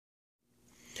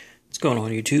Going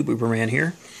on YouTube, UberMan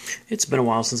here. It's been a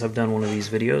while since I've done one of these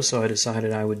videos, so I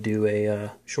decided I would do a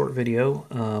short video.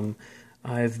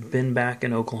 I've been back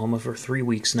in Oklahoma for 3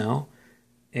 weeks now,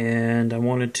 and I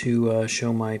wanted to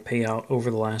show my payout over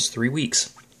the last 3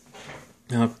 weeks.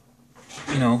 Now,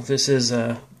 this is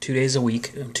 2 days a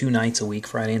week, 2 nights a week,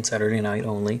 Friday and Saturday night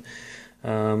only.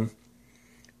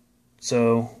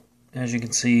 So, as you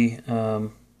can see,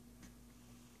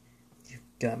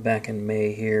 got back in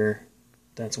May here.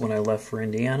 That's when I left for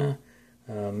Indiana.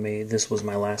 This was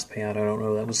my last payout. I don't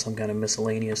know, that was some kind of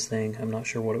miscellaneous thing. I'm not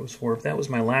sure what it was for. But that was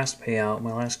my last payout,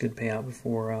 my last good payout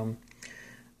before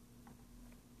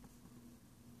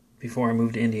I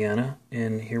moved to Indiana.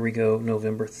 And here we go,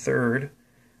 November 3rd.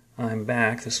 I'm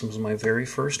back. This was my very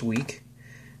first week,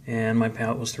 and my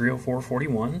payout was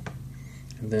 $304.41.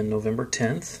 And then November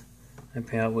 10th, my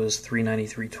payout was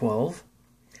 $393.12.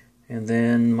 And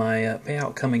then my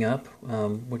payout coming up,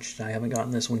 which I haven't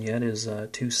gotten this one yet, is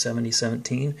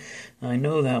 $270.17. I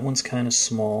know that one's kind of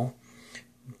small,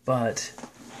 but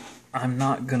I'm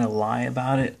not going to lie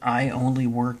about it. I only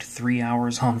worked 3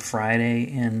 hours on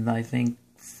Friday and I think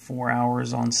 4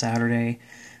 hours on Saturday.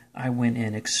 I went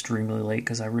in extremely late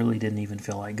because I really didn't even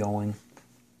feel like going.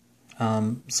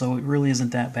 So it really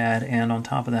isn't that bad. And on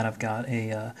top of that, I've got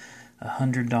a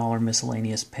 $100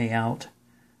 miscellaneous payout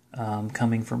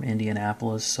coming from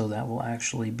Indianapolis, so that will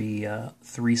actually be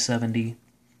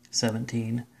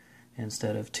 $370.17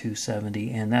 instead of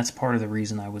 $270, and that's part of the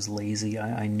reason I was lazy.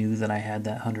 I knew that I had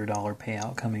that $100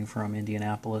 payout coming from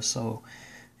Indianapolis, so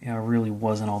I really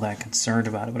wasn't all that concerned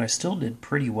about it, but I still did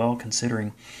pretty well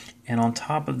considering. And on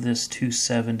top of this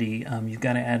 $270, you've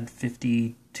got to add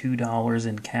 $52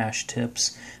 in cash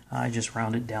tips. I just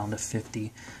rounded down to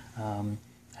 $50.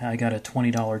 I got a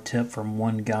 $20 tip from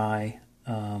one guy,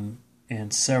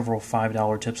 and several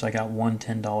 $5 tips. I got one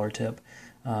 $10 tip.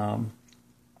 And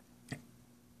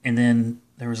then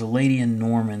there was a lady in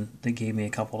Norman that gave me a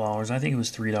couple dollars. I think it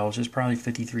was $3. It was probably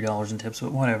 $53 in tips,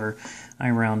 but whatever. I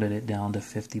rounded it down to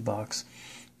 $50.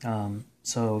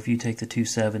 So if you take the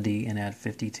 $270 and add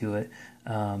 50 to it,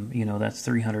 that's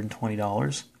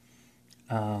 $320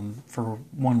 for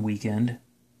one weekend.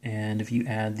 And if you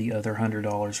add the other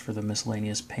 $100 for the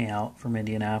miscellaneous payout from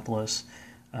Indianapolis,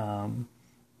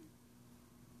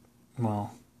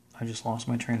 well, I just lost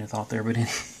my train of thought there, but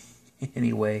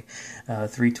anyway,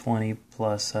 $320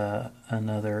 plus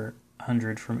another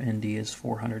 $100 from Indy is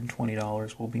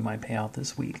 $420 will be my payout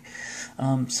this week.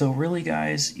 So really,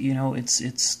 guys,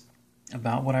 it's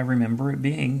about what I remember it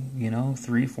being,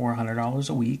 $300-400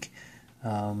 a week.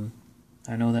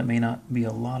 I know that may not be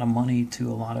a lot of money to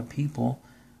a lot of people,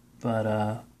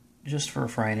 but just for a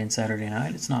Friday and Saturday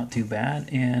night, it's not too bad.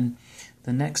 And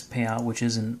the next payout, which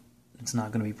it's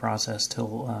not going to be processed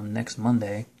till next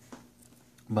Monday,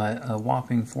 but a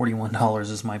whopping $41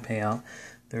 is my payout.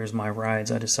 There's my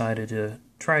rides. I decided to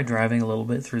try driving a little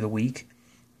bit through the week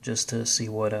just to see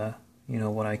what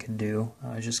what I could do.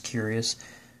 I was just curious.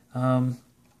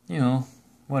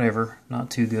 Whatever,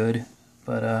 not too good,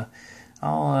 but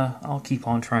I'll keep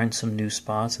on trying some new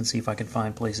spots and see if I can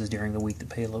find places during the week that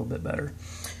pay a little bit better.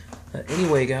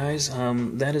 Anyway, guys,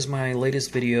 that is my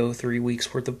latest video, 3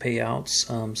 weeks worth of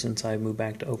payouts since I moved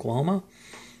back to Oklahoma.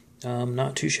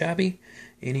 Not too shabby.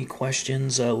 Any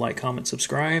questions, like, comment,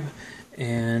 subscribe,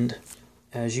 and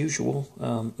as usual,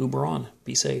 Uber on.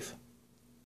 Be safe.